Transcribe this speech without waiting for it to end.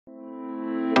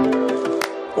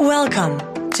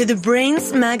Welcome to the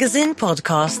Brainz magazine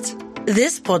podcast.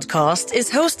 This podcast is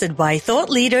hosted by thought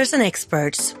leaders and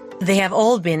experts. They have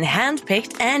all been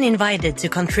handpicked and invited to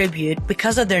contribute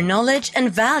because of their knowledge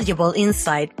and valuable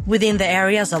insight within the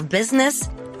areas of business,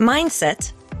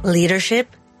 mindset,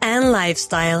 leadership, and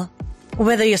lifestyle.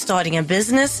 Whether you're starting a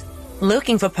business,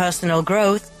 looking for personal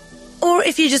growth, or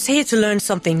if you're just here to learn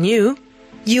something new,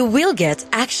 you will get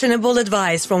actionable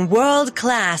advice from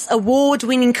world-class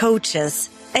award-winning coaches,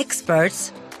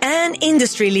 experts, and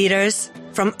industry leaders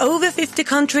from over 50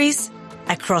 countries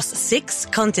across 6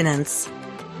 continents.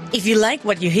 If you like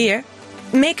what you hear,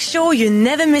 make sure you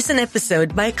never miss an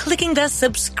episode by clicking the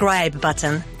subscribe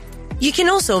button. You can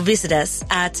also visit us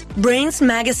at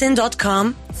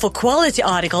brainzmagazine.com for quality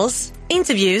articles,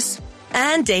 interviews,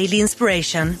 and daily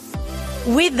inspiration.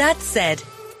 With that said,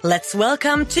 let's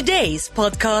welcome today's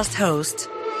podcast host.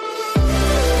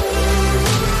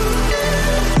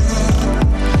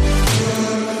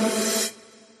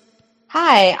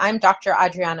 Hi, I'm Dr.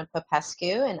 Adriana Popescu,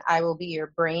 and I will be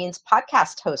your Brainz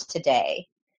podcast host today.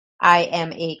 I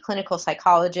am a clinical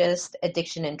psychologist,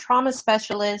 addiction and trauma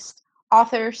specialist,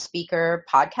 author, speaker,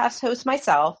 podcast host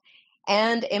myself,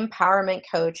 and empowerment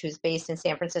coach who's based in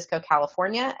San Francisco,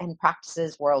 California, and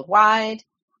practices worldwide.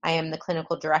 I am the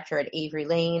clinical director at Avery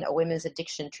Lane, a women's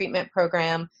addiction treatment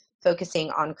program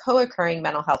focusing on co-occurring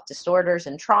mental health disorders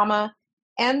and trauma,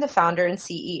 and the founder and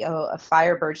CEO of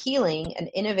Firebird Healing, an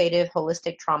innovative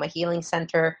holistic trauma healing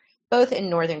center, both in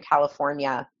Northern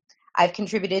California. I've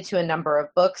contributed to a number of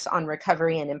books on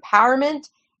recovery and empowerment,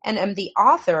 and am the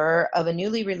author of a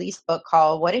newly released book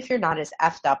called What If You're Not As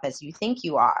Effed Up As You Think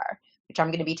You Are, which I'm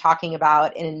going to be talking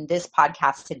about in this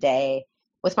podcast today.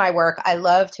 With my work, I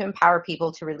love to empower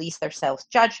people to release their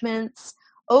self-judgments,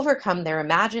 overcome their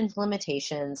imagined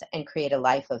limitations, and create a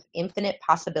life of infinite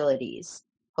possibilities.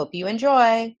 Hope you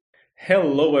enjoy.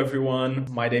 Hello, everyone.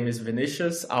 My name is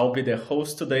Vinicius. I'll be the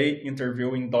host today,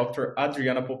 interviewing Dr.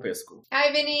 Adriana Popescu.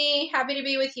 Hi, Vinny. Happy to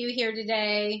be with you here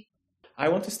today. I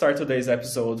want to start today's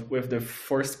episode with the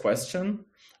first question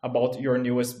about your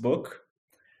newest book.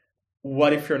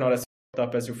 What if you're not as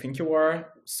up as you think you are?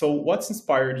 So what's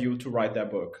inspired you to write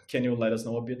that book? Can you let us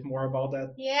know a bit more about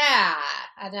that? Yeah,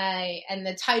 and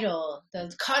the title, the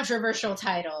controversial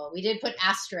title, we did put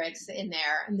asterisks in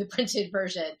there in the printed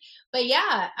version. But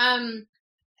yeah,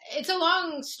 it's a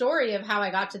long story of how I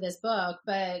got to this book,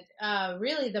 but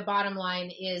really the bottom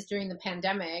line is during the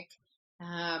pandemic,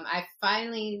 I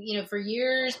finally, for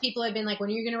years, people have been like, when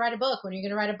are you going to write a book? When are you going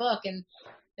to write a book? And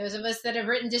those of us that have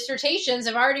written dissertations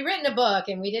have already written a book,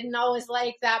 and we didn't always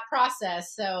like that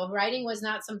process. So writing was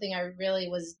not something I really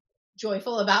was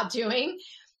joyful about doing.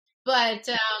 But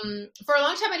for a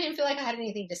long time, I didn't feel like I had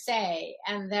anything to say.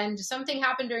 And then something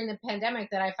happened during the pandemic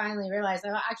that I finally realized,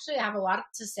 oh, actually, I have a lot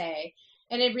to say.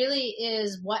 And it really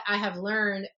is what I have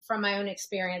learned from my own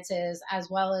experiences, as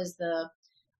well as the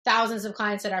thousands of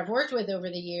clients that I've worked with over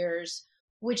the years,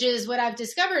 which is what I've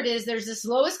discovered is there's this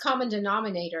lowest common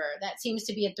denominator that seems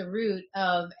to be at the root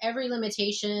of every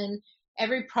limitation,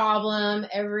 every problem,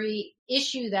 every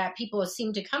issue that people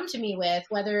seem to come to me with,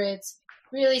 whether it's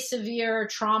really severe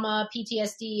trauma,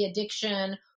 PTSD,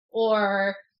 addiction,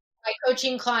 or my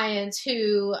coaching clients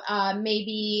who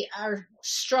maybe are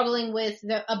struggling with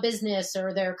a business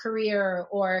or their career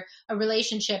or a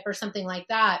relationship or something like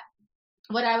that.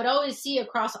 What I would always see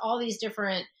across all these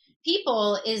different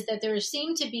people is that there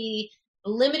seemed to be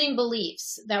limiting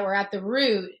beliefs that were at the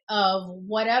root of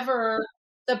whatever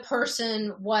the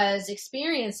person was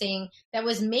experiencing that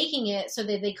was making it so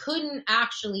that they couldn't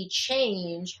actually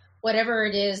change whatever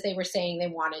it is they were saying they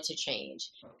wanted to change.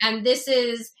 And this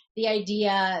is the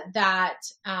idea that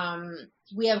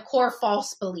we have core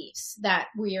false beliefs that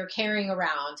we are carrying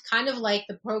around, kind of like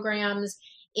the programs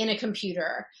in a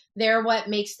computer. They're what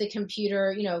makes the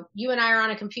computer, you and I are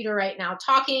on a computer right now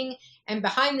talking, and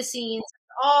behind the scenes,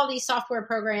 all these software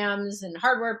programs and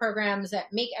hardware programs that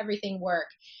make everything work.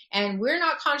 And we're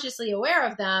not consciously aware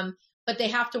of them, but they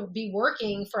have to be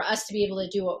working for us to be able to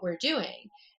do what we're doing.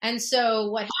 And so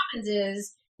what happens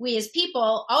is we as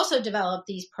people also develop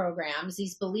these programs,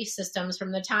 these belief systems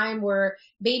from the time we're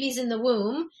babies in the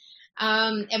womb.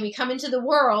 And we come into the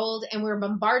world and we're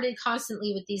bombarded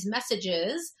constantly with these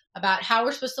messages about how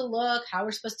we're supposed to look, how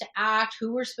we're supposed to act,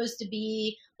 who we're supposed to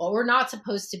be, what we're not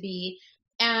supposed to be.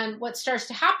 And what starts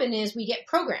to happen is we get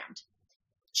programmed.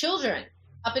 Children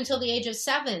up until the age of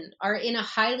 7 are in a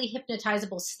highly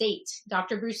hypnotizable state.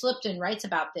 Dr. Bruce Lipton writes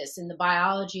about this in The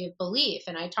Biology of Belief,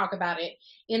 and I talk about it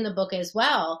in the book as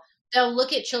well. They'll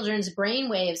look at children's brain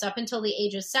waves up until the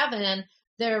age of 7.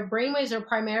 Their brainwaves are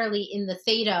primarily in the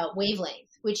theta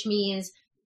wavelength, which means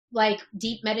like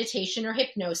deep meditation or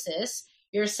hypnosis.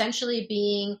 You're essentially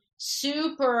being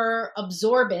super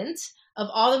absorbent of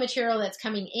all the material that's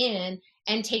coming in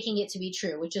and taking it to be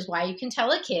true, which is why you can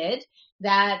tell a kid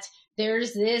that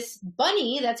there's this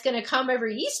bunny that's going to come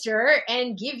every Easter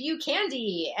and give you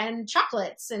candy and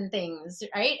chocolates and things,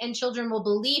 right? And children will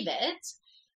believe it.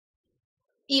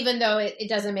 Even though it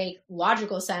doesn't make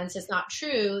logical sense, it's not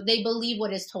true, they believe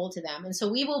what is told to them. And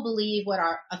so we will believe what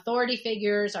our authority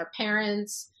figures, our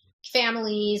parents,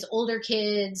 families, older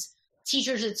kids,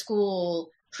 teachers at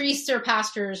school, priests or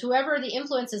pastors, whoever the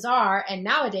influences are. And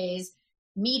nowadays,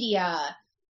 media,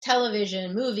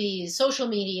 television, movies, social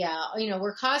media,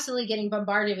 we're constantly getting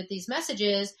bombarded with these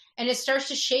messages, and it starts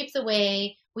to shape the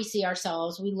way we see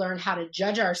ourselves. We learn how to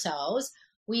judge ourselves.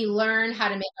 We learn how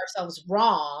to make ourselves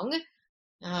wrong.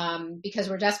 Because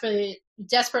we're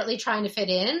desperately trying to fit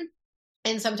in.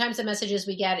 And sometimes the messages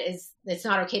we get is it's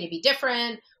not okay to be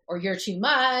different, or you're too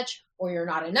much, or you're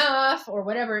not enough, or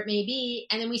whatever it may be.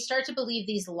 And then we start to believe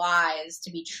these lies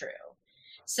to be true.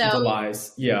 So the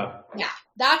lies. Yeah. Yeah.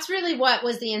 That's really what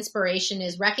was the inspiration,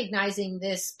 is recognizing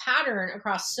this pattern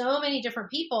across so many different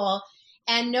people,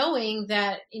 and knowing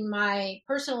that in my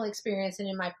personal experience and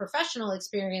in my professional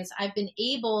experience, I've been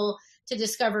able to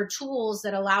discover tools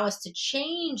that allow us to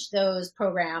change those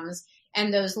programs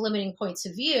and those limiting points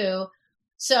of view.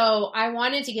 So I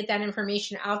wanted to get that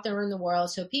information out there in the world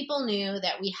so people knew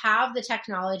that we have the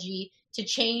technology to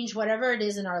change whatever it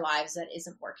is in our lives that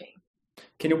isn't working.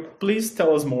 Can you please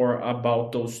tell us more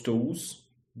about those tools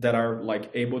that are like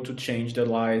able to change the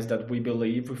lies that we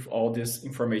believe with all this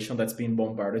information that's being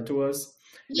bombarded to us?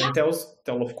 Yeah. And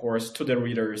tell, of course, to the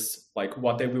readers, like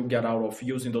what they will get out of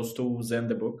using those tools and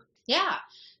the book. Yeah.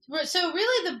 So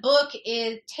really the book,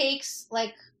 it takes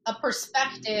like a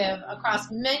perspective across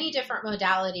many different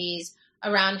modalities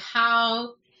around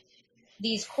how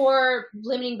these core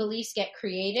limiting beliefs get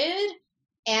created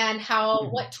and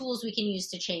what tools we can use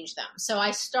to change them. So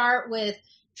I start with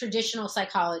traditional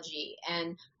psychology,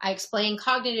 and I explain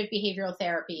cognitive behavioral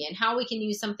therapy and how we can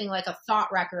use something like a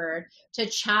thought record to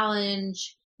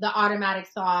challenge the automatic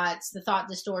thoughts, the thought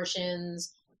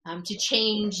distortions, to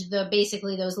change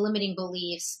basically those limiting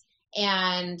beliefs,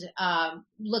 and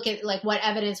look at like what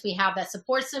evidence we have that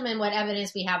supports them and what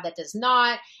evidence we have that does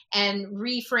not, and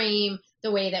reframe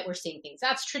the way that we're seeing things.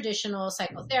 That's traditional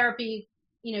psychotherapy.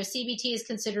 CBT is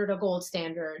considered a gold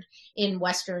standard in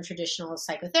Western traditional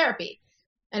psychotherapy.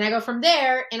 And I go from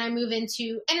there and I move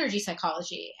into energy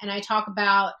psychology, and I talk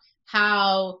about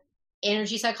how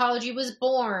energy psychology was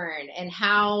born and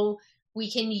how we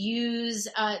can use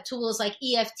tools like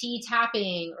EFT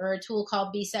tapping, or a tool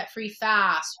called Be Set Free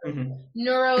Fast, or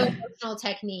neuroemotional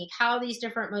technique, how these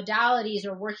different modalities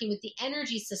are working with the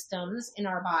energy systems in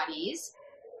our bodies.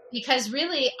 Because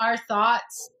really our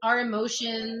thoughts, our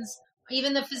emotions,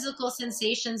 even the physical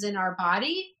sensations in our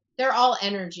body, they're all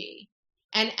energy.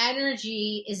 And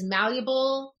energy is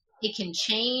malleable. It can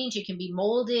change. It can be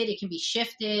molded. It can be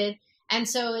shifted. And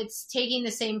so it's taking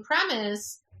the same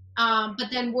premise, but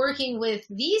then working with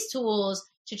these tools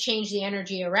to change the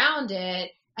energy around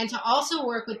it, and to also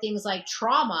work with things like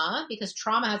trauma, because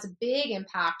trauma has a big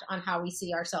impact on how we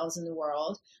see ourselves in the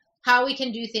world, how we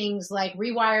can do things like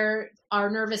rewire our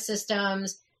nervous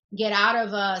systems, get out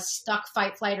of a stuck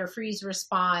fight, flight, or freeze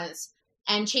response,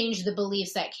 and change the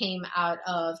beliefs that came out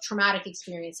of traumatic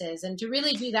experiences. And to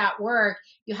really do that work,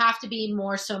 you have to be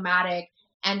more somatic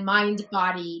and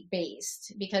mind-body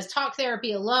based, because talk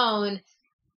therapy alone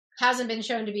hasn't been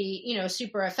shown to be,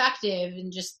 super effective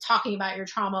in just talking about your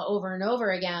trauma over and over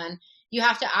again. You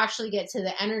have to actually get to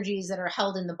the energies that are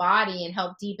held in the body and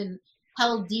held deep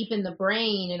in the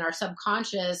brain, in our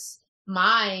subconscious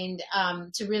mind,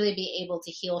 to really be able to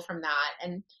heal from that.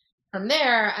 And from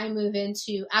there, I move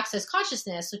into access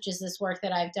consciousness, which is this work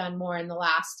that I've done more in the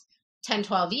last 10,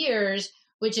 12 years,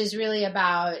 which is really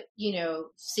about,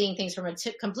 seeing things from a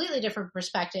completely different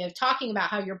perspective, talking about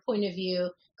how your point of view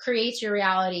creates your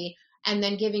reality, and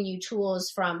then giving you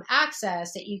tools from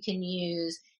access that you can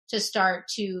use to start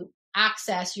to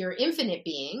access your infinite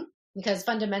being. Because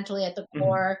fundamentally at the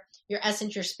core, your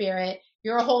essence, your spirit,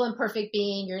 you're a whole and perfect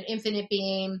being, you're an infinite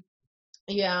being,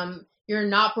 you're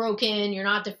not broken, you're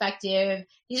not defective.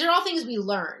 These are all things we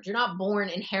learned. You're not born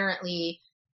inherently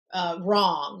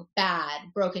wrong,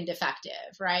 bad, broken, defective,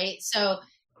 right? So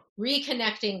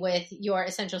reconnecting with your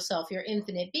essential self, your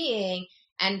infinite being,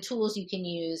 and tools you can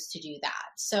use to do that.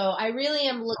 So I really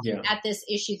am looking at this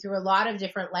issue through a lot of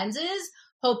different lenses,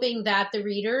 hoping that the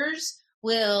readers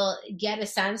will get a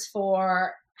sense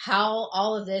for how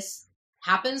all of this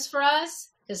happens for us,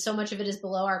 because so much of it is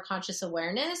below our conscious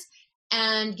awareness,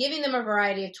 and giving them a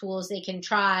variety of tools they can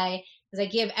try is I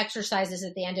give exercises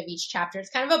at the end of each chapter. It's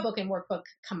kind of a book and workbook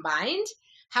combined,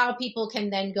 how people can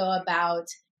then go about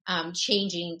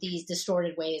changing these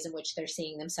distorted ways in which they're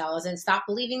seeing themselves and stop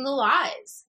believing the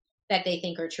lies that they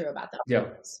think are true about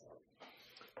themselves. Yeah.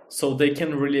 So they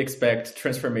can really expect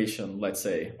transformation, let's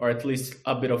say, or at least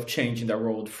a bit of change in their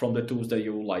world from the tools that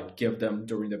you like give them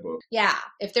during the book. Yeah.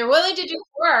 If they're willing to do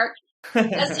work,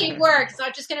 it does take work. It's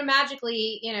not just going to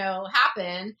magically,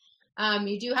 happen.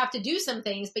 You do have to do some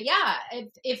things, but yeah,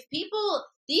 if people,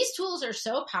 these tools are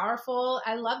so powerful.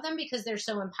 I love them because they're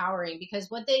so empowering, because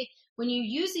when you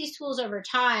use these tools over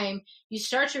time, you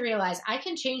start to realize I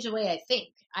can change the way I think.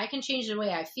 I can change the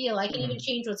way I feel. I can even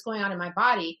change what's going on in my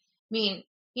body. I mean,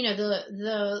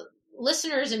 the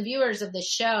listeners and viewers of this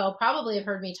show probably have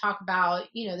heard me talk about,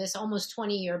 this almost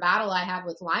 20-year battle I had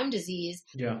with Lyme disease.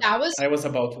 Yeah. I was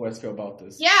about to ask you about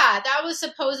this. Yeah. That was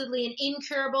supposedly an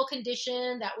incurable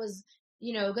condition that was,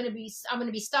 I'm going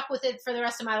to be stuck with it for the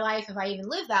rest of my life if I even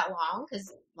live that long,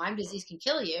 because Lyme disease can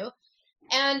kill you.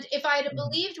 And if I had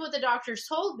believed what the doctors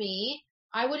told me,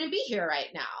 I wouldn't be here right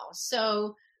now.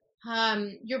 So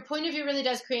your point of view really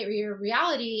does create your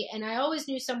reality. And I always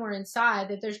knew somewhere inside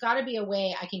that there's got to be a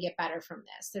way I can get better from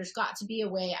this. There's got to be a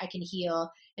way I can heal.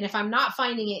 And if I'm not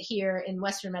finding it here in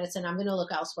Western medicine, I'm going to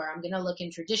look elsewhere. I'm going to look in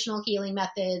traditional healing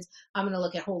methods. I'm going to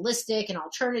look at holistic and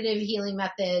alternative healing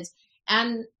methods.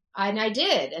 And I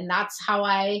did. And that's how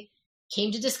I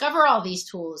came to discover all these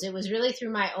tools. It was really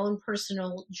through my own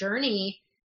personal journey,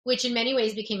 which in many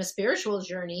ways became a spiritual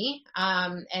journey,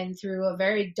 and through a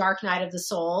very dark night of the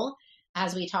soul,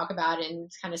 as we talk about in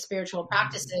kind of spiritual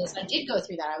practices. I did go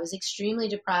through that. I was extremely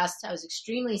depressed. I was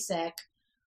extremely sick.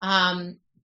 And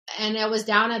I was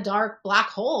down a dark black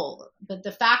hole. But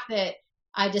the fact that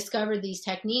I discovered these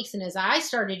techniques, and as I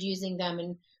started using them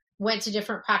and went to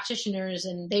different practitioners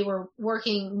and they were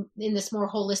working in this more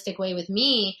holistic way with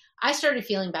me, I started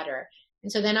feeling better.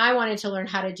 And so then I wanted to learn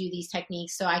how to do these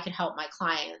techniques so I could help my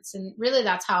clients. And really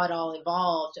that's how it all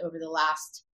evolved over the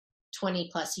last 20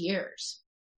 plus years.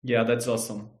 Yeah, that's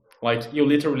awesome. Like you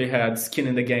literally had skin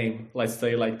in the game, let's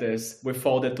say like this, with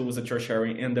all the tools that you're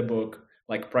sharing in the book,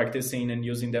 like practicing and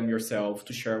using them yourself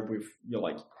to share with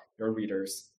your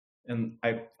readers. And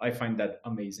I find that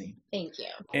amazing. Thank you.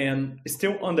 And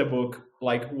still on the book,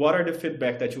 like what are the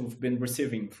feedback that you've been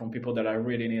receiving from people that are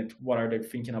reading it? What are they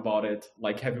thinking about it?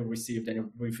 Like, have you received any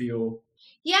review?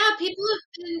 Yeah,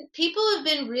 people have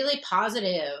been really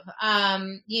positive.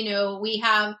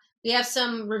 We have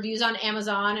some reviews on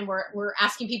Amazon, and we're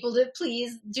asking people to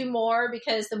please do more,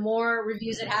 because the more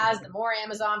reviews it has, the more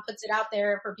Amazon puts it out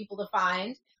there for people to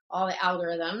find, all the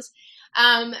algorithms.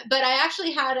 But I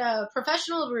actually had a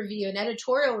professional review, an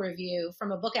editorial review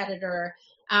from a book editor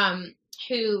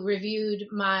who reviewed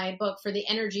my book for the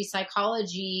Energy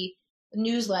Psychology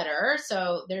newsletter.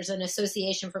 So there's an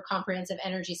Association for Comprehensive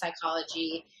Energy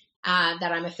Psychology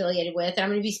that I'm affiliated with. And I'm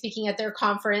going to be speaking at their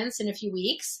conference in a few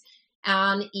weeks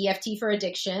on EFT for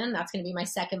Addiction. That's going to be my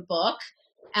second book.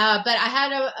 But I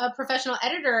had a professional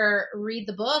editor read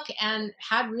the book and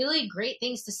had really great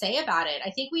things to say about it. I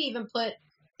think we even put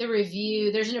the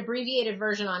review, there's an abbreviated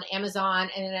version on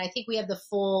Amazon, and I think we have the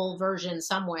full version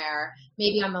somewhere,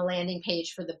 maybe on the landing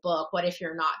page for the book,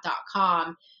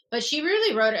 whatifyou'renot.com. But she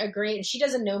really wrote a great, she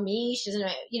doesn't know me, she doesn't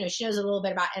know, she knows a little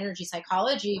bit about energy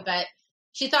psychology, but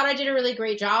she thought I did a really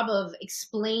great job of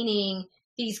explaining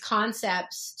these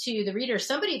concepts to the reader.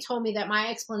 Somebody told me that my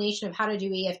explanation of how to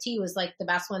do EFT was like the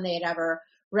best one they had ever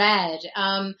read.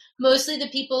 Mostly the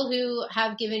people who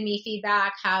have given me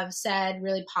feedback have said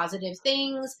really positive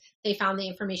things. They found the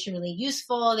information really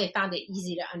useful. They found it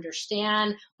easy to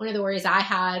understand. One of the worries I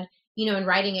had, in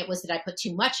writing it was, did I put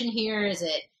too much in here? Is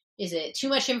it too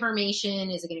much information?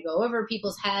 Is it going to go over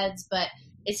people's heads? But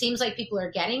it seems like people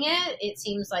are getting it. It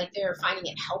seems like they're finding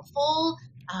it helpful.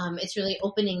 It's really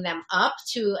opening them up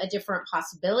to a different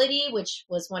possibility, which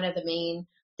was one of the main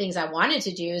things I wanted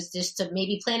to do, is just to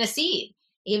maybe plant a seed.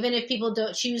 Even if people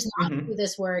don't choose not to do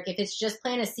this work, if it's just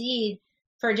plant a seed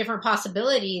for a different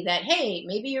possibility that, hey,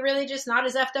 maybe you're really just not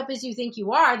as effed up as you think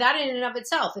you are, that in and of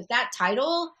itself, if that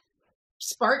title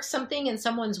sparks something in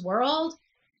someone's world,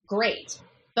 great.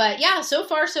 But yeah, so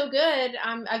far so good.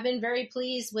 I've been very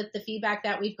pleased with the feedback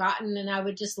that we've gotten, and I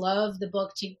would just love the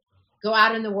book to go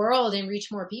out in the world and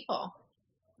reach more people.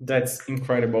 That's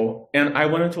incredible. And I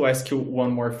wanted to ask you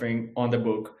one more thing on the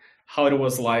book. How it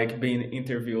was like being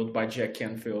interviewed by Jack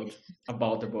Canfield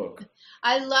about the book.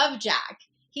 I love Jack.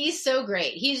 He's so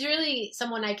great. He's really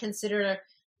someone I consider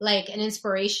like an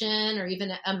inspiration or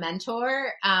even a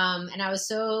mentor. And I was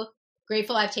so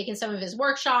grateful. I've taken some of his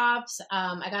workshops.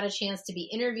 I got a chance to be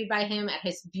interviewed by him at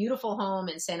his beautiful home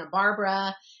in Santa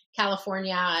Barbara.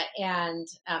 California, and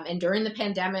during the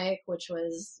pandemic, which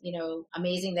was,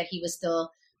 amazing that he was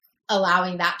still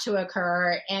allowing that to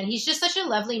occur. And he's just such a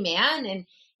lovely man. And,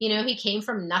 he came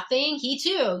from nothing. He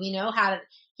too,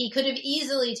 he could have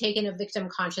easily taken a victim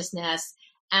consciousness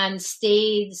and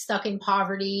stayed stuck in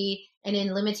poverty and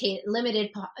in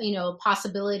limited,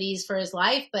 possibilities for his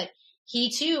life. But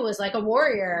he too was like a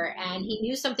warrior, and he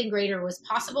knew something greater was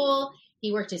possible.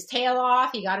 He worked his tail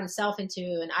off. He got himself into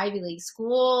an Ivy League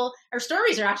school. Our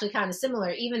stories are actually kind of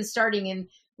similar, even starting in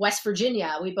West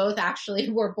Virginia. We both actually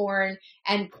were born,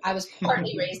 and I was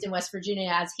partly raised in West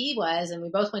Virginia as he was, and we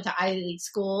both went to Ivy League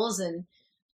schools and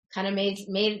kind of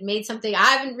made something.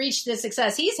 I haven't reached the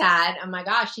success he's had. Oh my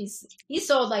gosh, he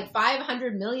sold like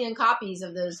 500 million copies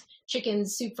of those Chicken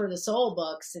Soup for the Soul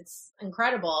books. It's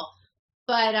incredible.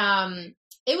 But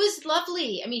it was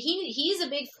lovely. I mean, he's a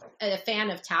big fan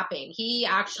of tapping. He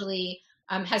actually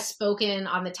has spoken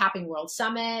on the Tapping World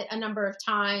Summit a number of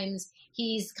times.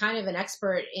 He's kind of an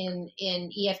expert in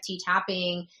EFT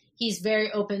tapping. He's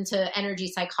very open to energy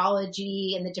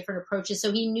psychology and the different approaches.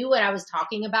 So he knew what I was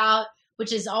talking about,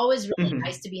 which is always really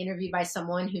nice to be interviewed by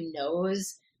someone who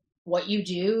knows what you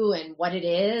do and what it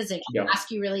is. And he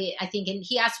ask you really, I think, and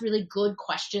he asked really good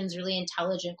questions, really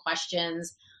intelligent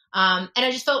questions. And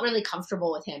I just felt really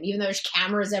comfortable with him, even though there's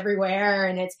cameras everywhere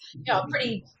and it's, a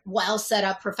pretty well set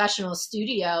up professional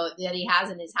studio that he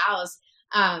has in his house.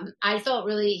 I felt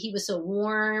really, he was so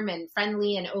warm and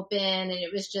friendly and open, and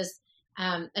it was just,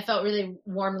 I felt really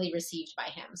warmly received by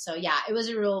him. So yeah, it was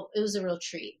a real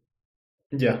treat.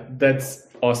 Yeah, that's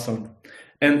awesome.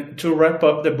 And to wrap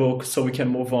up the book, so we can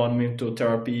move on into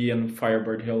therapy and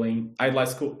Firebird healing, I'd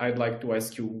like to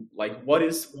ask you, like, what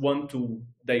is one tool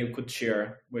that you could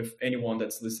share with anyone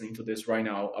that's listening to this right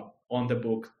now on the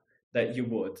book that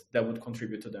would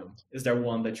contribute to them? Is there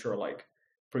one that you're like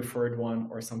preferred one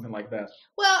or something like that?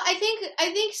 Well, I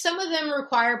think some of them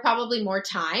require probably more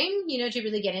time, to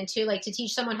really get into. Like, to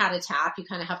teach someone how to tap, you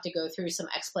kind of have to go through some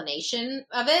explanation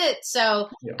of it. So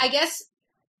I guess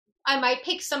I might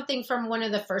pick something from one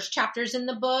of the first chapters in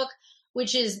the book,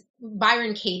 which is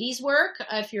Byron Katie's work.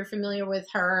 If you're familiar with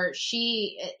her,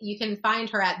 you can find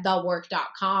her at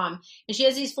thework.com. And she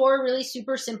has these 4 really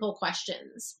super simple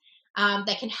questions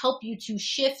that can help you to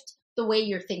shift the way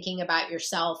you're thinking about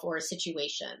yourself or a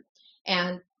situation.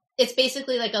 And it's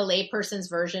basically like a layperson's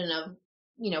version of,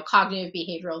 cognitive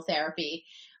behavioral therapy.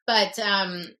 But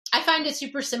I find it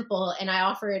super simple, and I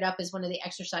offer it up as one of the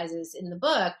exercises in the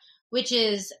book, which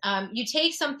is you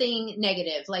take something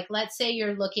negative. Like, let's say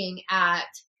you're looking at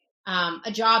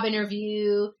a job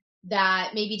interview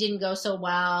that maybe didn't go so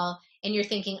well, and you're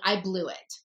thinking, I blew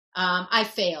it. I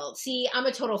failed. See, I'm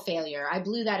a total failure. I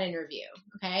blew that interview.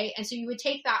 Okay. And so you would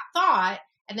take that thought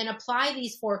and then apply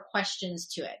these 4 questions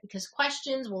to it, because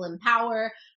questions will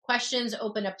empower. Questions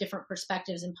open up different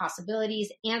perspectives and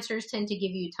possibilities. Answers tend to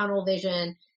give you tunnel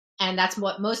vision. And that's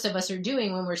what most of us are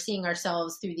doing when we're seeing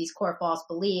ourselves through these core false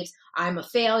beliefs. I'm a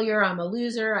failure. I'm a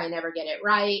loser. I never get it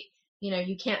right.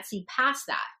 You can't see past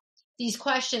that. These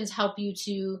questions help you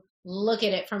to look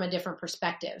at it from a different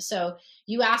perspective. So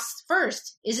you ask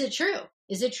first, is it true?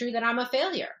 Is it true that I'm a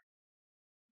failure?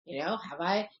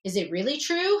 Is it really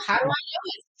true? How do I know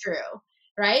it's true?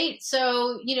 Right?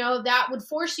 So, that would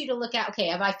force you to look at, okay,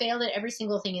 have I failed at every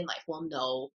single thing in life? Well,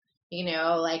 no.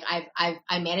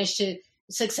 I managed to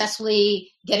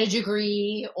successfully get a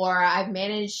degree, or I've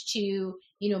managed to,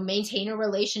 maintain a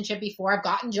relationship before. I've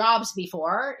gotten jobs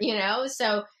before,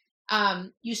 so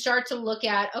you start to look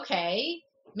at, okay,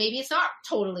 maybe it's not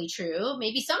totally true.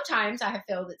 Maybe sometimes I have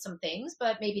failed at some things,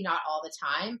 but maybe not all the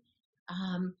time.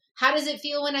 How does it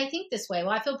feel when I think this way?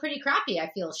 Well, I feel pretty crappy.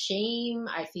 I feel shame.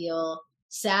 I feel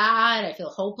sad. I feel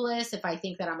hopeless. If I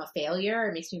think that I'm a failure,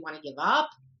 it makes me want to give up.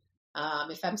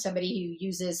 If I'm somebody who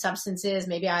uses substances,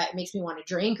 maybe it makes me want to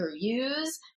drink or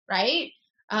use, right?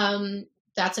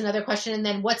 That's another question. And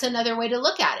then what's another way to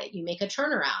look at it? You make a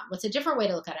turnaround. What's a different way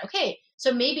to look at it? Okay,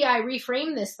 so maybe I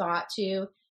reframe this thought to,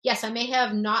 yes, I may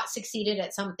have not succeeded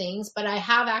at some things, but I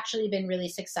have actually been really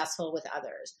successful with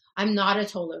others. I'm not a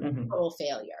total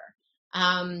failure.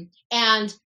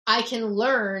 And I can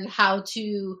learn how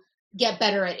to get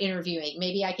better at interviewing.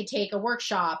 Maybe I could take a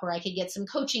workshop, or I could get some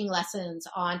coaching lessons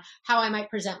on how I might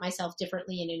present myself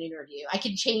differently in an interview. I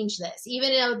could change this.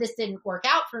 Even though this didn't work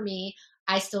out for me,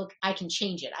 I can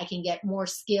change it. I can get more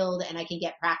skilled, and I can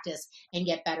get practice and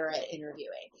get better at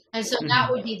interviewing. And so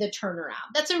that would be the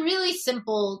turnaround. That's a really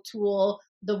simple tool.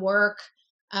 The work,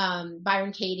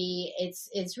 Byron Katie,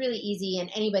 it's really easy, and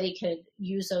anybody could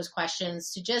use those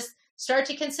questions to just start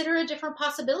to consider a different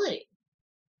possibility.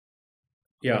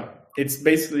 Yeah, it's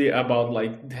basically about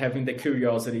like having the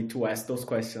curiosity to ask those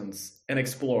questions and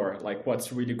explore like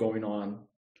what's really going on,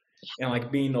 and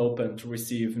like being open to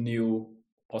receive new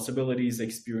possibilities,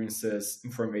 experiences,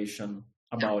 information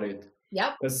about it.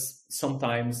 Yep. Because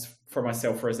sometimes for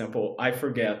myself, for example, I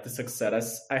forget the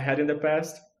success I had in the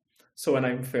past. So when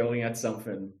I'm failing at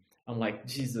something, I'm like,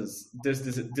 Jesus, this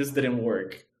didn't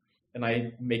work. And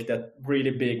I make that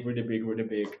really big, really big, really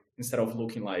big, instead of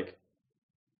looking like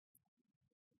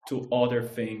to other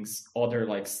things, other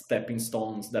like stepping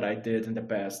stones that I did in the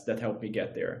past that helped me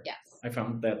get there. Yes. I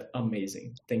found that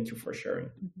amazing. Thank you for sharing.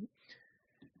 Mm-hmm.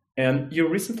 And you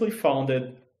recently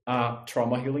founded a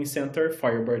trauma healing center,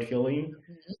 Firebird Healing.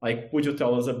 Mm-hmm. Like, would you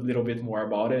tell us a little bit more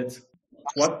about it?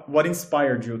 What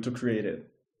inspired you to create it?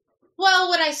 Well,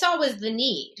 what I saw was the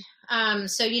need.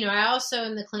 So, I also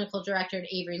am the clinical director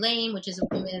at Avery Lane, which is a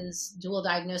women's dual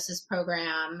diagnosis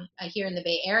program here in the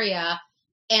Bay Area.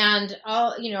 And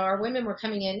our women were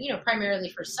coming in, primarily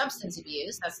for substance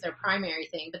abuse. That's their primary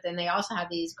thing. But then they also have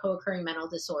these co-occurring mental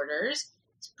disorders,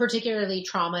 particularly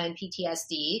trauma and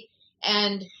PTSD.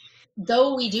 And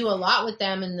though we do a lot with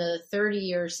them in the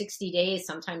 30 or 60 days,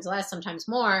 sometimes less, sometimes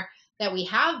more, that we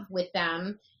have with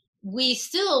them, we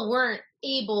still weren't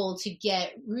able to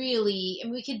get really,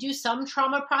 and we could do some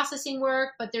trauma processing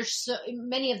work, but there's so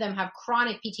many of them have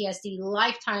chronic PTSD,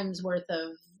 lifetimes worth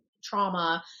of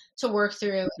trauma to work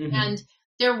through. Mm-hmm. And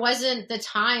there wasn't the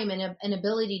time and an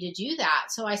ability to do that.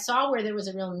 So I saw where there was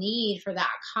a real need for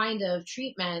that kind of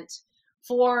treatment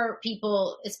for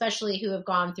people, especially who have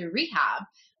gone through rehab.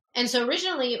 And so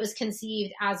originally it was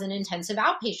conceived as an intensive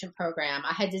outpatient program.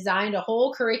 I had designed a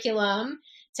whole curriculum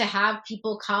to have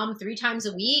people come 3 times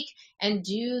a week and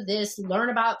do this, learn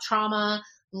about trauma,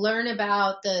 learn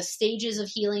about the stages of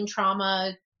healing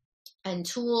trauma and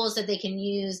tools that they can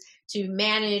use to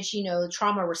manage,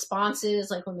 trauma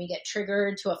responses, like when we get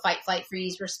triggered, to a fight, flight,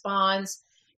 freeze response,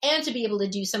 and to be able to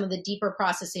do some of the deeper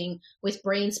processing with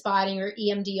brain spotting or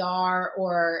EMDR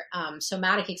or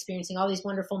somatic experiencing, all these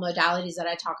wonderful modalities that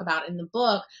I talk about in the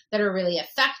book that are really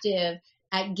effective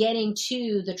at getting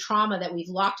to the trauma that we've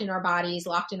locked in our bodies,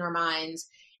 locked in our minds,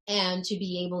 and to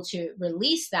be able to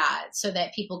release that so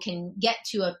that people can get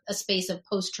to a space of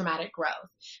post-traumatic growth.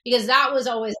 Because that was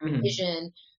always the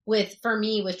vision for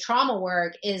me with trauma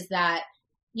work, is that,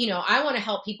 I want to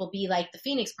help people be like the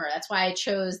phoenix bird. That's why I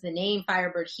chose the name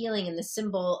Firebird Healing and the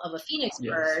symbol of a phoenix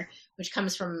bird, which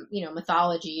comes from,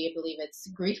 mythology. I believe it's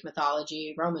Greek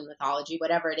mythology, Roman mythology,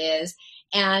 whatever it is.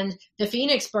 And the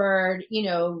phoenix bird,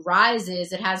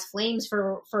 rises. It has flames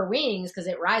for wings because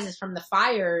it rises from the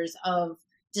fires of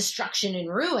destruction and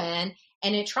ruin,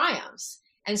 and it triumphs.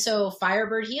 And so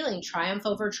Firebird Healing, triumph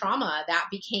over trauma, that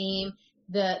became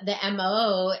the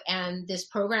MO, and this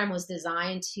program was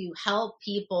designed to help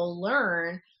people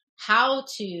learn how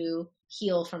to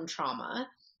heal from trauma.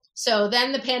 So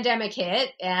then the pandemic hit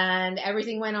and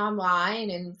everything went online,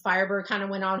 and Firebird kind of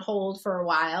went on hold for a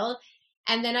while.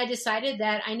 And then I decided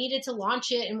that I needed to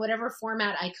launch it in whatever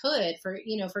format I could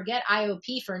forget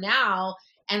IOP for now,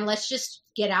 and let's just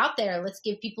get out there. Let's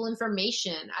give people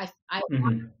information. I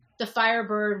the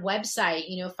Firebird website,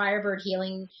 Firebird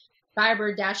Healing,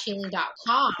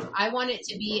 firebird-healing.com. I want it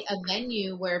to be a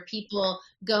venue where people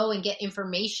go and get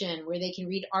information, where they can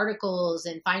read articles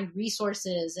and find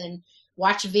resources and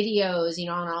watch videos,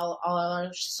 on all our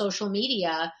social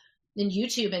media and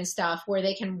YouTube and stuff, where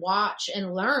they can watch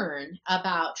and learn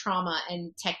about trauma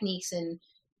and techniques and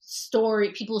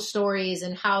people's stories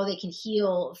and how they can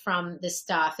heal from this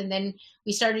stuff. And then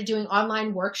we started doing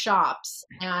online workshops,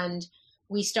 and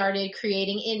we started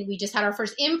we just had our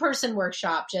first in-person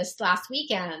workshop just last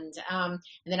weekend. And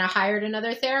then I hired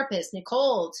another therapist,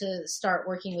 Nicole, to start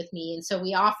working with me. And so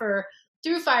we offer,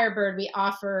 through Firebird, we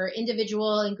offer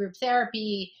individual and group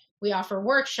therapy. We offer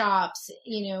workshops.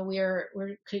 We're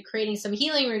creating some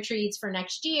healing retreats for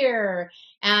next year,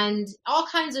 and all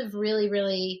kinds of really,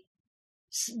 really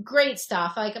great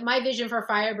stuff. Like, my vision for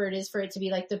Firebird is for it to be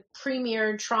like the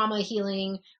premier trauma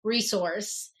healing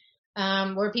resource,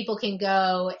 where people can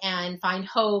go and find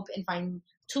hope and find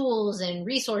tools and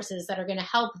resources that are going to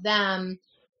help them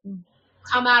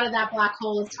come out of that black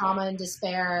hole of trauma and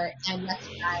despair and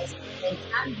recognize that they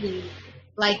can be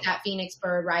like that phoenix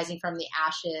bird rising from the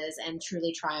ashes and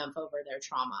truly triumph over their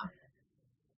trauma.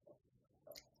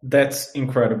 That's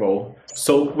incredible.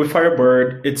 So with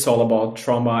Firebird, it's all about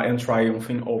trauma and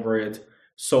triumphing over it.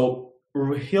 So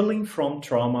healing from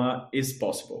trauma is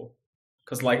possible.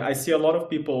 Because I see a lot of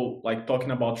people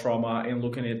talking about trauma and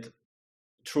looking at it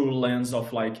through lens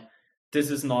of this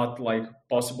is not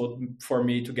possible for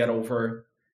me to get over.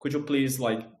 Could you please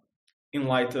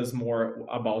enlighten us more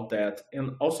about that,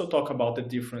 and also talk about the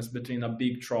difference between a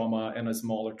big trauma and a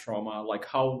smaller trauma. Like,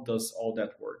 how does all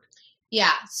that work?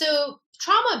 Yeah. So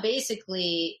trauma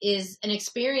basically is an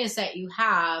experience that you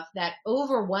have that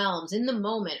overwhelms in the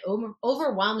moment,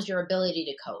 overwhelms your ability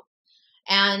to cope.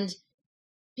 And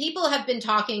people have been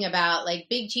talking about like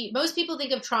big T. Most people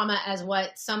think of trauma as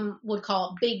what some would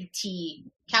call big T,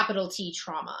 capital T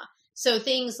trauma. So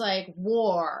things like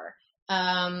war,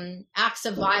 acts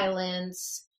of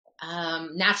violence,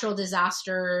 natural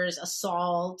disasters,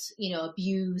 assault,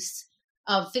 abuse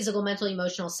of physical, mental,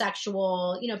 emotional,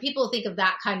 sexual. People think of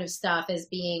that kind of stuff as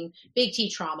being big T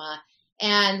trauma.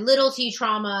 And little T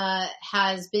trauma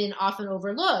has been often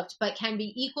overlooked, but can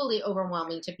be equally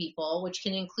overwhelming to people, which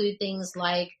can include things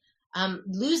like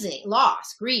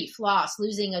loss, grief, loss,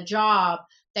 losing a job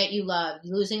that you love,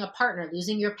 losing a partner,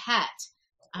 losing your pet,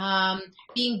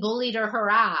 being bullied or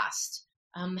harassed,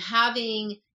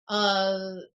 having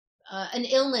an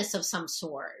illness of some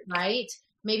sort, right?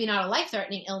 Maybe not a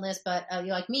life-threatening illness, but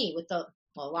like me with the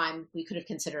Lyme, we could have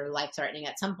considered life-threatening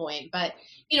at some point. But,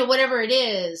 whatever it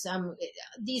is,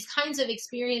 these kinds of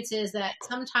experiences that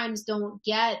sometimes don't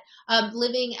get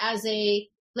living as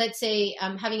let's say,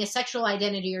 having a sexual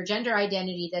identity or gender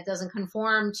identity that doesn't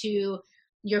conform to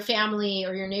your family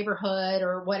or your neighborhood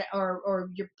or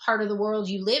your part of the world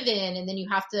you live in, and then you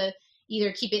have to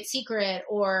either keep it secret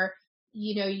or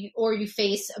you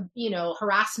face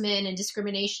harassment and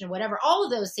discrimination, whatever. All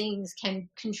of those things can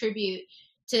contribute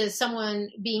to someone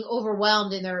being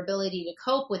overwhelmed in their ability to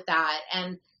cope with that.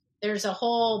 And there's a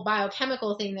whole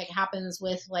biochemical thing that happens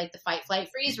with like the fight, flight,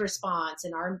 freeze response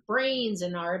in our brains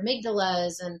and our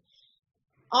amygdalas, and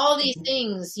all these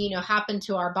things, happen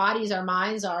to our bodies, our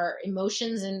minds, our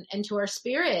emotions, and to our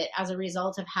spirit as a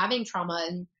result of having trauma.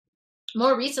 And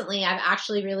more recently, I've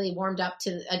actually really warmed up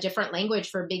to a different language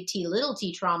for big T, little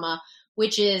T trauma,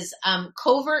 which is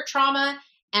covert trauma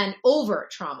and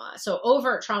overt trauma. So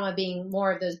overt trauma being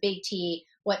more of those big T,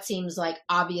 what seems like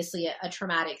obviously a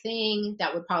traumatic thing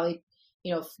that would probably,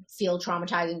 feel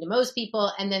traumatizing to most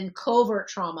people. And then covert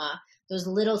trauma, those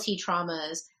little T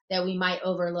traumas that we might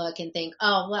overlook and think,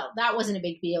 oh, well, that wasn't a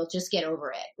big deal, just get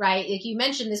over it, right? Like you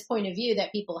mentioned this point of view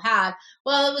that people have,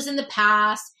 well, it was in the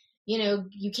past,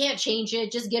 you can't change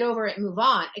it, just get over it and move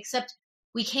on. Except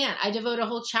we can't. I devote a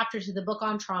whole chapter to the book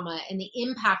on trauma and the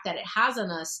impact that it has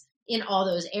on us in all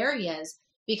those areas,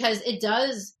 because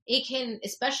it can,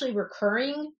 especially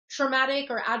recurring traumatic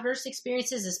or adverse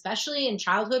experiences, especially in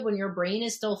childhood when your brain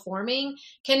is still forming,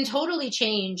 can totally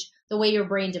change the way your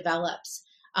brain develops.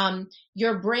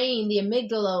 Your brain, the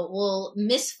amygdala, will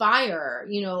misfire,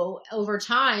 over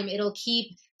time. It'll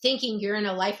keep thinking you're in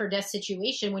a life or death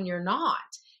situation when you're not.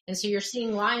 And so you're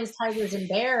seeing lions, tigers, and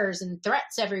bears and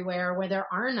threats everywhere where there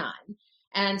are none.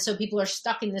 And so people are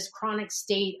stuck in this chronic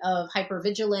state of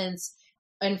hypervigilance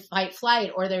and fight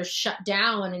flight, or they're shut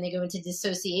down and they go into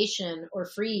dissociation or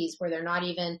freeze where they're not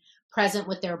even present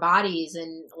with their bodies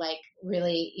and like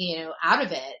really, out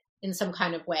of it in some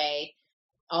kind of way,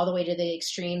 all the way to the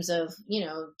extremes of,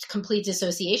 complete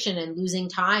dissociation and losing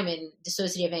time and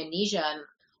dissociative amnesia and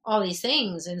all these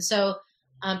things. And so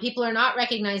people are not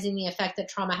recognizing the effect that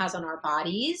trauma has on our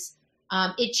bodies.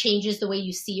 It changes the way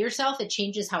you see yourself. It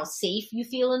changes how safe you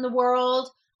feel in the world.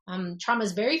 Trauma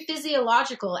is very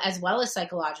physiological as well as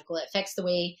psychological. It affects the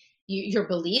way your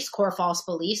beliefs, core false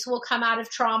beliefs, will come out of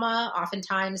trauma.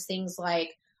 Oftentimes things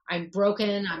like, I'm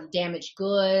broken, I'm damaged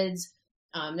goods,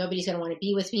 nobody's going to want to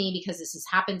be with me because this has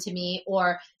happened to me,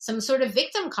 or some sort of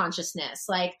victim consciousness,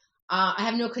 like I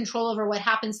have no control over what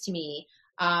happens to me.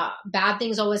 Bad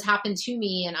things always happen to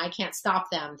me and I can't stop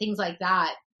them, things like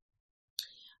that.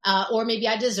 Or maybe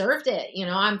I deserved it.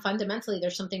 I'm fundamentally,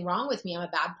 there's something wrong with me. I'm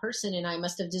a bad person and I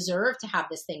must have deserved to have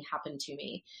this thing happen to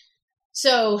me.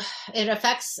 So it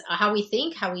affects how we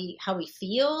think, how we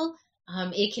feel.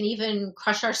 It can even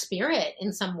crush our spirit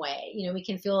in some way. We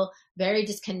can feel very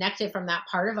disconnected from that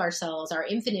part of ourselves, our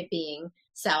infinite being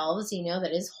selves,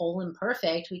 that is whole and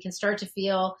perfect. We can start to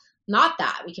feel not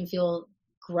that. We can feel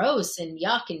gross and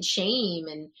yuck and shame,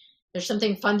 and there's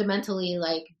something fundamentally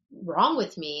like wrong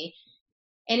with me.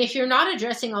 And if you're not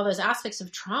addressing all those aspects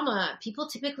of trauma, people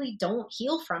typically don't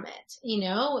heal from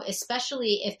it,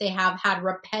 especially if they have had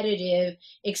repetitive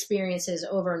experiences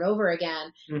over and over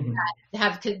again that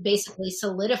have basically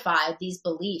solidified these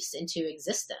beliefs into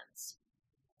existence.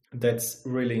 That's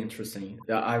really interesting.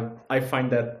 I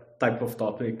find that type of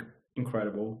topic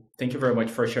incredible. Thank you very much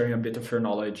for sharing a bit of your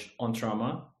knowledge on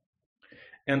trauma.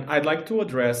 And I'd like to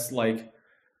address, like,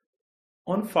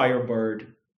 on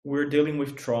Firebird, we're dealing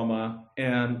with trauma,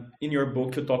 and in your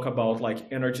book you talk about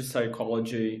like energy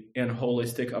psychology and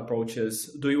holistic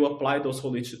approaches. Do you apply those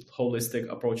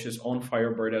holistic approaches on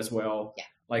Firebird as well? Yeah.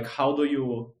 Like, how do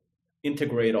you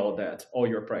integrate all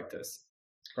your practices?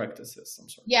 I'm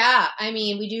sorry. Yeah, I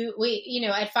mean, we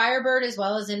at Firebird as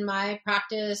well as in my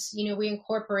practice, we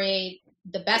incorporate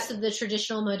the best of the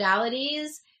traditional modalities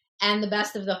and the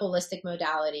best of the holistic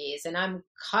modalities. And I'm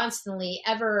constantly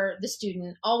ever the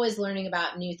student, always learning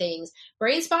about new things.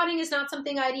 Brain spotting is not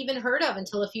something I'd even heard of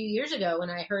until a few years ago when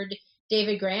I heard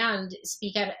David Grand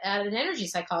speak at an energy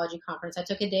psychology conference. I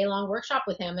took a day-long workshop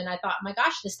with him and I thought, my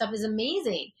gosh, this stuff is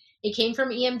amazing. It came from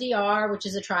EMDR, which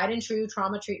is a tried and true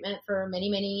trauma treatment for many,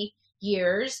 many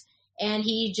years. And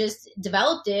he just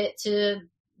developed it to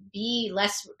be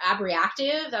less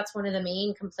abreactive. That's one of the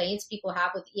main complaints people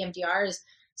have with EMDR is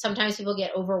sometimes people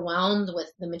get overwhelmed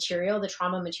with the material, the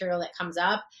trauma material that comes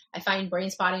up. I find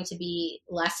brain spotting to be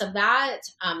less of that.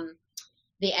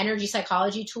 The energy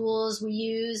psychology tools we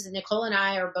use, Nicole and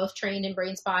I are both trained in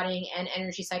brain spotting and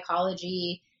energy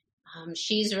psychology.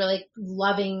 She's really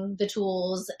loving the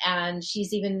tools, and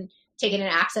she's even taken an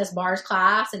Access Bars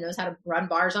class and knows how to run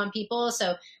bars on people.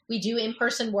 So we do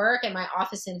in-person work at my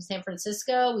office in San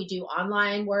Francisco. We do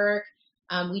online work.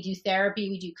 We do therapy.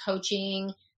 We do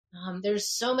coaching. There's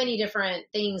so many different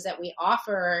things that we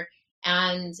offer.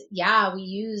 And yeah, we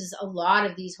use a lot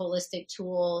of these holistic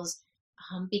tools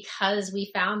because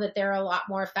we found that they're a lot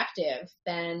more effective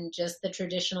than just the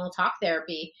traditional talk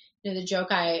therapy. The joke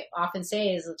I often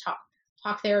say is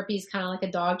talk therapy is kind of like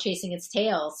a dog chasing its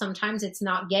tail. Sometimes it's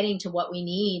not getting to what we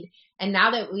need. And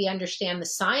now that we understand the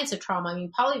science of trauma, I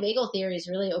mean, polyvagal theory has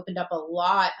really opened up a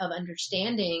lot of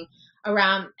understanding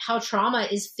around how trauma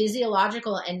is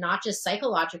physiological and not just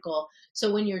psychological.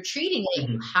 So when you're treating it,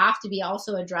 you have to be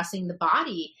also addressing the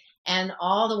body and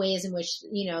all the ways in which,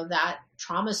 that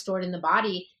trauma is stored in the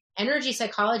body. Energy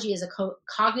psychology is a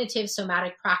cognitive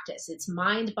somatic practice. It's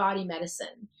mind-body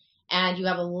medicine. And you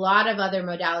have a lot of other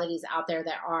modalities out there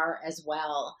that are as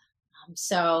well.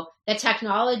 So the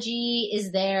technology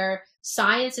is there.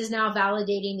 Science is now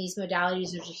validating these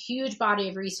modalities. There's a huge body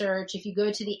of research. If you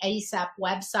go to the ESEP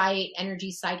website,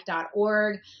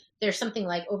 energypsych.org, there's something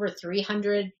like over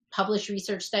 300 published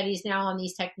research studies now on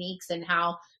these techniques and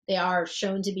how they are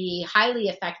shown to be highly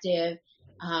effective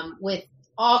with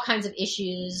all kinds of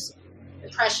issues,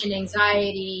 depression,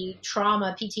 anxiety,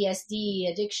 trauma,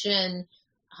 PTSD, addiction,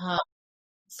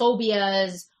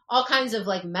 phobias, all kinds of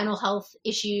like mental health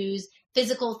issues,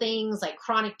 physical things like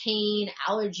chronic pain,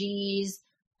 allergies,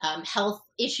 health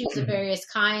issues of various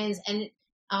kinds. And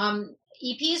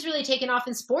EP is really taken off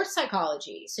in sports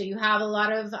psychology. So you have a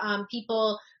lot of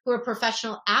people who are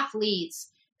professional athletes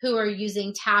who are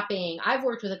using tapping. I've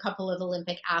worked with a couple of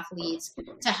Olympic athletes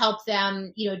to help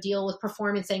them, deal with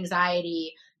performance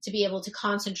anxiety, to be able to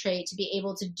concentrate, to be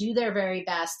able to do their very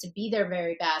best, to be their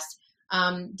very best.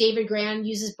 David Grand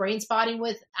uses brain spotting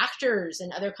with actors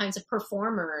and other kinds of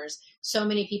performers. So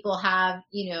many people have,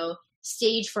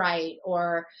 stage fright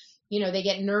or, they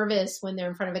get nervous when they're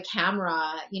in front of a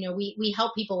camera. We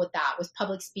help people with that, with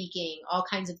public speaking, all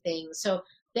kinds of things. So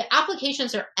the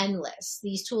applications are endless.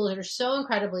 These tools are so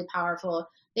incredibly powerful.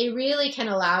 They really can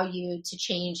allow you to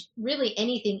change really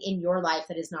anything in your life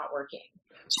that is not working.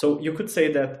 So you could say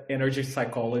that energy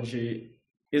psychology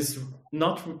is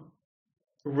not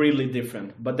really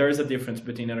different, but there is a difference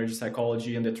between energy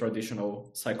psychology and the traditional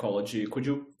psychology. Could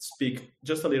you speak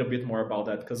just a little bit more about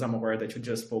that? Because I'm aware that you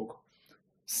just spoke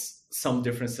some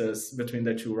differences between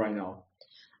the two right now.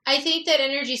 I think that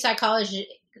energy psychology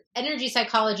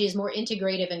is more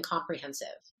integrative and comprehensive.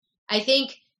 I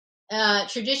think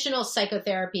traditional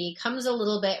psychotherapy comes a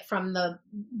little bit from the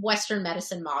Western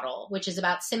medicine model, which is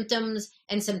about symptoms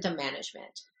and symptom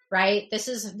management. Right? This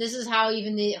is how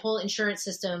even the whole insurance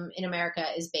system in America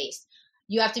is based.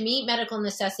 You have to meet medical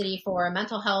necessity for a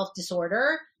mental health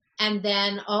disorder, and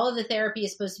then all of the therapy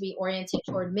is supposed to be oriented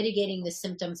toward mitigating the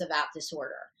symptoms of that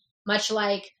disorder. Much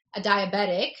like a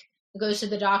diabetic who goes to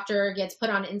the doctor, gets put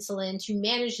on insulin to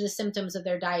manage the symptoms of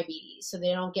their diabetes so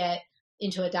they don't get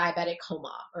into a diabetic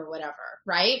coma or whatever,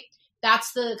 right?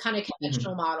 That's the kind of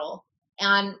conventional model.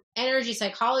 And energy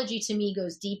psychology to me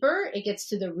goes deeper. It gets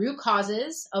to the root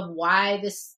causes of why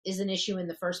this is an issue in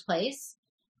the first place.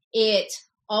 It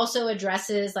also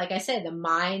addresses, like I said, the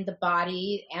mind, the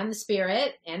body, and the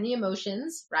spirit, and the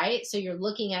emotions, right? So you're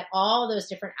looking at all those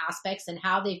different aspects and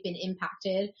how they've been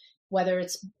impacted, whether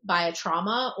it's by a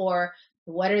trauma or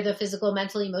what are the physical,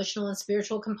 mental, emotional, and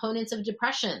spiritual components of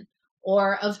depression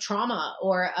or of trauma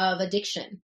or of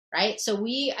addiction. right? So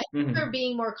I think we're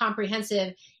being more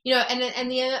comprehensive,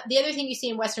 and the other thing you see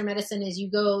in Western medicine is you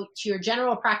go to your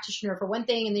general practitioner for one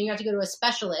thing, and then you have to go to a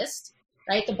specialist,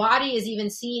 right? The body is even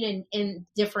seen in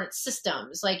different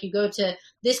systems. Like you go to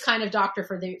this kind of doctor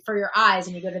for your eyes,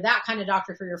 and you go to that kind of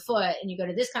doctor for your foot, and you go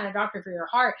to this kind of doctor for your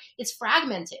heart. It's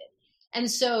fragmented. And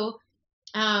so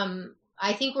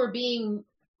I think we're being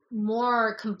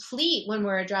more complete when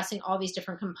we're addressing all these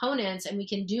different components, and we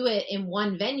can do it in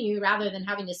one venue rather than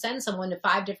having to send someone to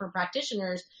 5 different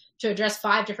practitioners to address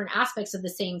 5 different aspects of the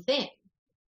same thing.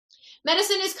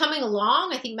 Medicine is coming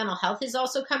along. I think mental health is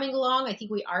also coming along. I think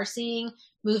we are seeing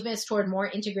movements toward more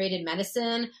integrated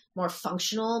medicine, more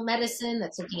functional medicine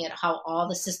that's looking at how all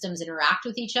the systems interact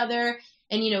with each other.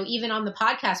 And, even on the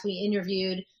podcast, we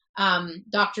interviewed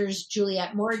doctors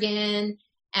Juliette Morgan,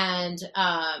 and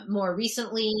more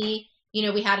recently,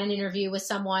 we had an interview with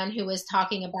someone who was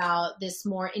talking about this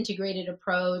more integrated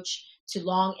approach to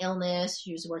long illness.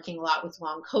 She was working a lot with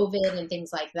long COVID and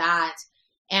things like that.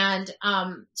 And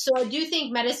so I do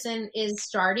think medicine is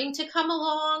starting to come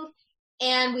along,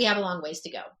 and we have a long ways to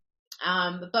go.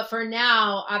 But for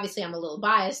now, obviously, I'm a little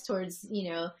biased towards,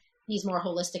 these more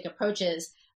holistic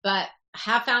approaches, but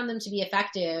have found them to be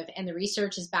effective, and the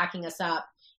research is backing us up.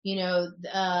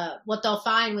 What they'll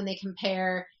find when they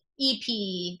compare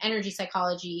EP, energy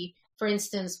psychology, for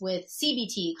instance, with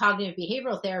CBT, cognitive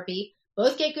behavioral therapy,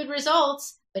 both get good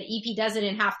results, but EP does it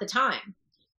in half the time.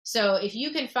 So if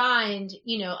you can find,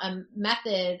 a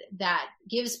method that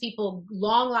gives people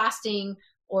long-lasting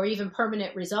or even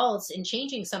permanent results in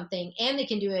changing something, and they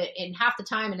can do it in half the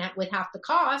time and with half the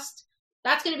cost,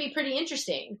 that's going to be pretty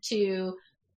interesting to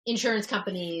insurance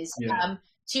companies,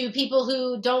 to people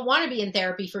who don't want to be in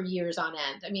therapy for years on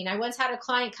end. I mean, I once had a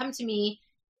client come to me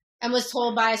and was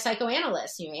told by a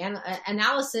psychoanalyst,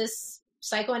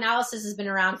 psychoanalysis has been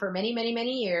around for many, many,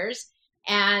 many years.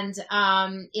 And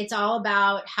it's all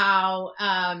about how,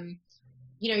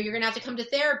 you're going to have to come to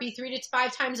therapy 3 to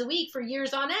 5 times a week for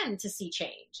years on end to see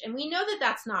change. And we know that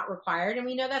that's not required. And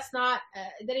we know that's not,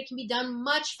 that it can be done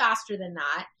much faster than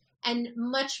that, and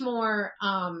much more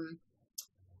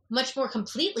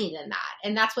completely than that.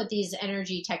 And that's what these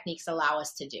energy techniques allow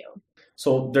us to do.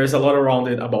 So there's a lot around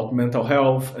it about mental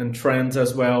health and trends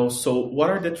as well. So what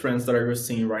are the trends that you're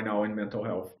seeing right now in mental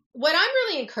health? What I'm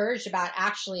really encouraged about,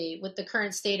 actually, with the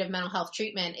current state of mental health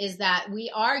treatment is that we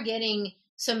are getting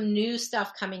some new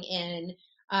stuff coming in.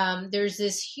 There's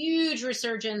this huge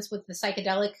resurgence with the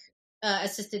psychedelic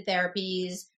assisted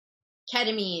therapies,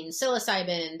 ketamine,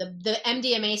 psilocybin. The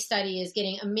MDMA study is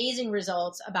getting amazing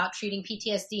results about treating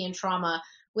PTSD and trauma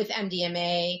with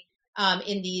MDMA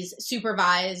in these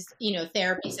supervised,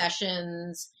 therapy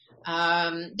sessions.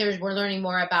 We're learning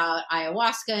more about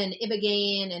ayahuasca and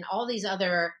ibogaine and all these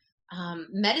other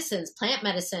medicines, plant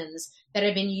medicines that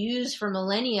have been used for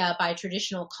millennia by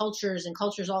traditional cultures and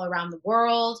cultures all around the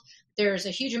world. There's a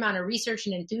huge amount of research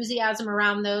and enthusiasm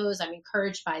around those. I'm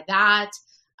encouraged by that.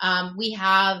 We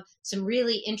have some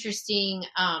really interesting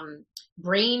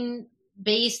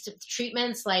brain-based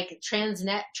treatments like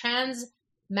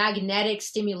transmagnetic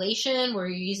stimulation, where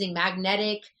you're using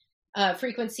magnetic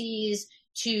frequencies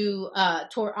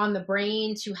on the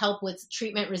brain to help with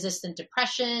treatment-resistant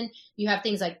depression. You have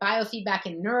things like biofeedback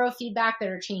and neurofeedback that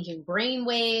are changing brain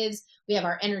waves. We have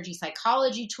our energy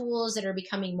psychology tools that are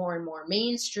becoming more and more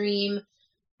mainstream.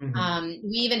 Mm-hmm.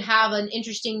 We even have an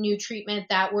interesting new treatment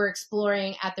that we're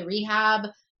exploring at the rehab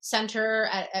center,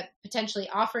 at potentially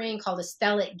offering, called a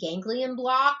stellate ganglion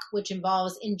block, which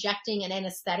involves injecting an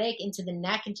anesthetic into the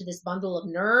neck, into this bundle of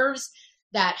nerves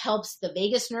that helps the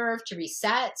vagus nerve to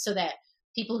reset, so that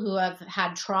people who have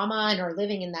had trauma and are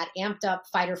living in that amped up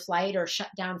fight or flight or shut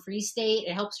down freeze state,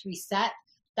 it helps reset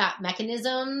that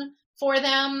mechanism for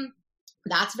them.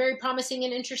 That's very promising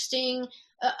and interesting.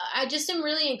 I just am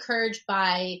really encouraged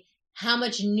by how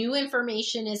much new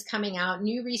information is coming out,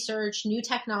 new research, new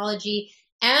technology,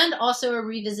 and also a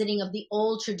revisiting of the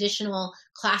old traditional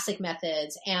classic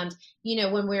methods. And,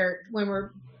 when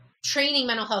we're training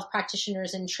mental health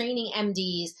practitioners and training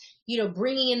MDs,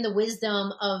 bringing in the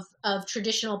wisdom of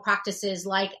traditional practices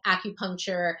like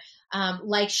acupuncture,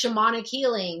 like shamanic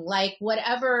healing, like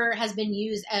whatever has been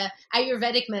used,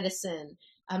 Ayurvedic medicine,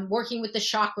 working with the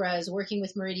chakras, working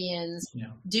with meridians,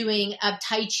 doing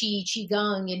Tai Chi,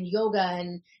 Qigong, and yoga,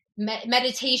 and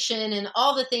meditation, and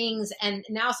all the things. And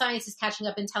now science is catching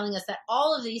up and telling us that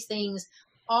all of these things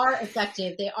are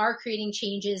effective. They are creating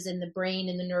changes in the brain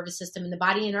and the nervous system and the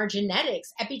body, and our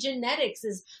genetics. Epigenetics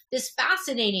is this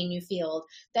fascinating new field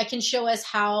that can show us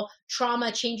how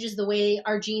trauma changes the way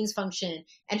our genes function,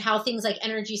 and how things like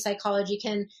energy psychology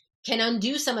can can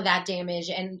undo some of that damage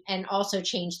and also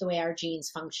change the way our genes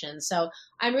function. So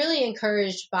I'm really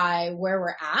encouraged by where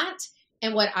we're at.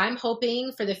 And what I'm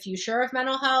hoping for the future of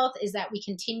mental health is that we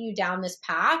continue down this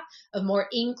path of more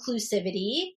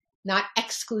inclusivity, not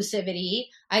exclusivity.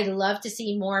 I'd love to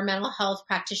see more mental health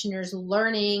practitioners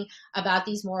learning about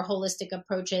these more holistic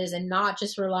approaches and not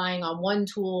just relying on one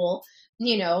tool,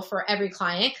 for every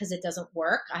client, because it doesn't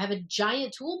work. I have a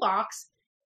giant toolbox.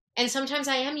 And sometimes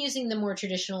I am using the more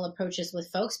traditional approaches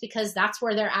with folks because that's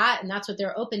where they're at and that's what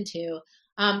they're open to.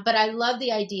 But I love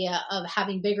the idea of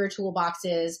having bigger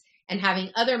toolboxes and having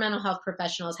other mental health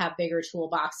professionals have bigger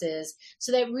toolboxes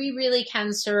so that we really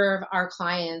can serve our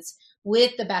clients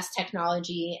with the best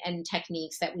technology and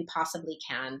techniques that we possibly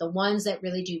can, the ones that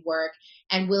really do work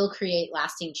and will create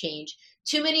lasting change.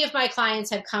 Too many of my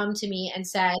clients have come to me and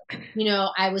said,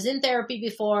 I was in therapy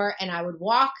before and I would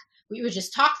walk. We would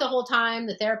just talk the whole time.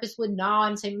 The therapist would nod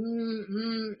and say,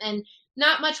 and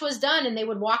not much was done. And they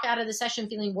would walk out of the session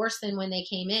feeling worse than when they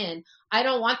came in. I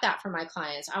don't want that for my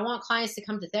clients. I want clients to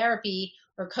come to therapy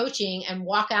or coaching and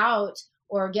walk out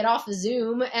or get off the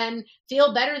Zoom and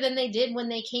feel better than they did when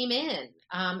they came in.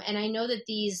 And I know that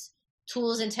these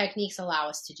tools and techniques allow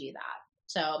us to do that.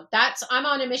 So I'm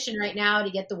on a mission right now to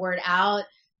get the word out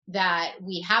that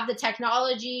we have the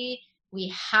technology,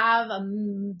 we have a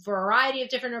variety of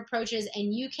different approaches,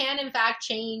 and you can, in fact,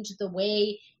 change the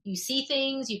way you see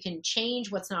things. You can change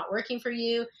what's not working for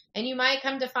you, and you might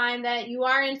come to find that you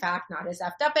are, in fact, not as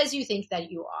effed up as you think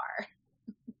that you are.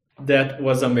 That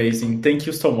was amazing. Thank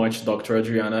you so much, Dr.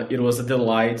 Adriana. It was a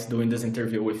delight doing this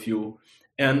interview with you.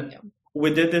 And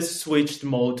we did this switched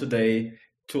mode today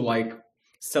to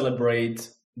celebrate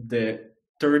the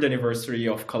 3rd anniversary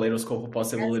of Kaleidoscope of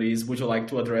Possibilities. Yes. Would you like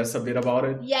to address a bit about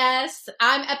it? Yes,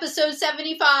 I'm episode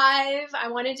 75. I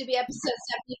wanted to be episode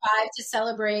 75 to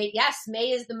celebrate. Yes,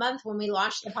 May is the month when we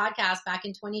launched the podcast back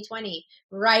in 2020,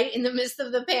 right in the midst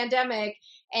of the pandemic.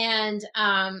 And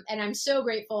I'm so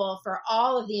grateful for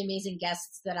all of the amazing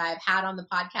guests that I've had on the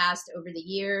podcast over the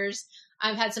years.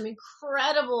 I've had some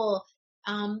incredible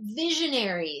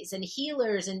visionaries and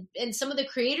healers and some of the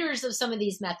creators of some of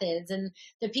these methods and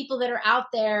the people that are out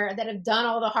there that have done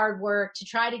all the hard work to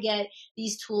try to get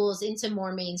these tools into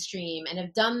more mainstream and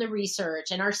have done the research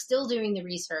and are still doing the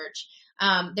research.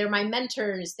 They're my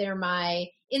mentors. They're my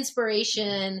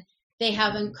inspiration. They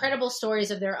have incredible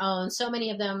stories of their own. So many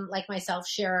of them, like myself,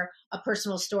 share a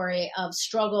personal story of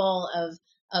struggle, of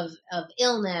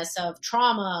illness, of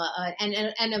trauma,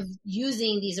 and of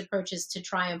using these approaches to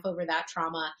triumph over that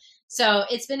trauma. So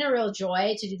it's been a real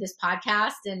joy to do this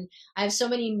podcast. And I have so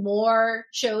many more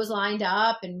shows lined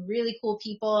up and really cool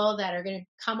people that are going to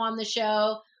come on the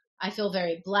show. I feel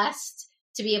very blessed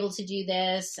to be able to do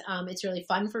this. It's really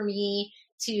fun for me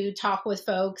to talk with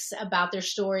folks about their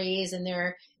stories and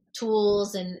their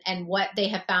tools and what they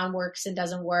have found works and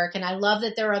doesn't work. And I love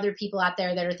that there are other people out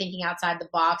there that are thinking outside the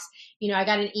box. I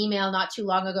got an email not too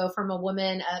long ago from a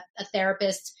woman, a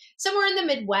therapist somewhere in the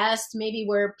Midwest, maybe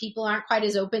where people aren't quite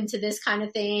as open to this kind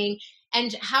of thing,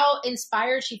 and how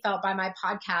inspired she felt by my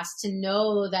podcast to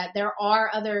know that there are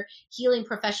other healing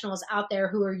professionals out there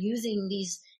who are using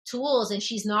these tools and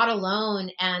she's not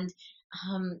alone, and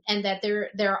that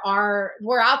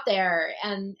we're out there,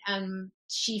 and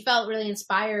she felt really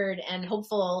inspired and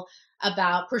hopeful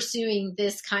about pursuing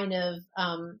this kind of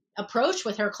approach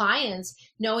with her clients,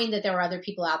 knowing that there were other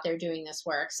people out there doing this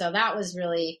work. So that was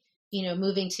really,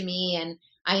 moving to me. And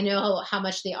I know how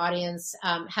much the audience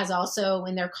has also,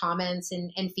 in their comments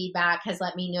and feedback, has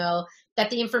let me know that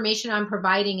the information I'm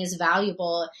providing is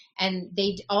valuable, and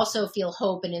they also feel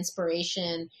hope and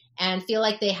inspiration and feel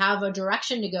like they have a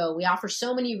direction to go. We offer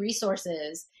so many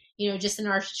resources. Just in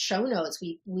our show notes,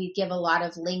 we give a lot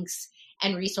of links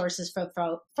and resources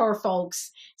for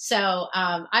folks. So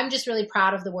I'm just really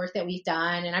proud of the work that we've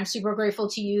done. And I'm super grateful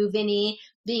to you, Vinny,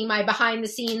 being my behind the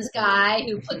scenes guy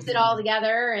who puts it all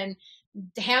together and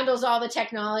handles all the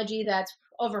technology that's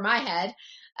over my head.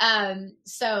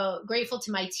 So grateful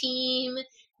to my team,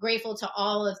 grateful to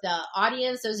all of the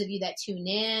audience, those of you that tune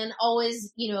in,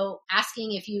 always,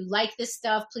 asking if you like this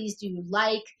stuff, please do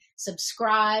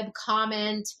subscribe,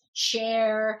 comment,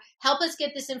 share, help us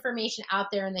get this information out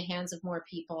there in the hands of more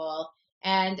people.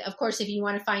 And of course, if you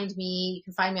want to find me, you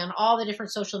can find me on all the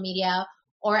different social media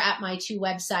or at my 2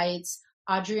 websites,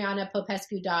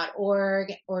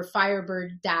 adrianapopescu.org or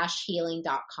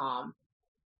firebird-healing.com.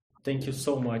 Thank you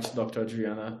so much, Dr.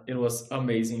 Adriana. It was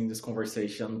amazing, this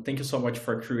conversation. Thank you so much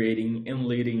for creating and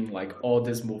leading all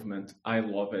this movement. I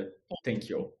love it. Thank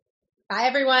you. Bye,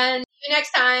 everyone. See you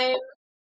next time.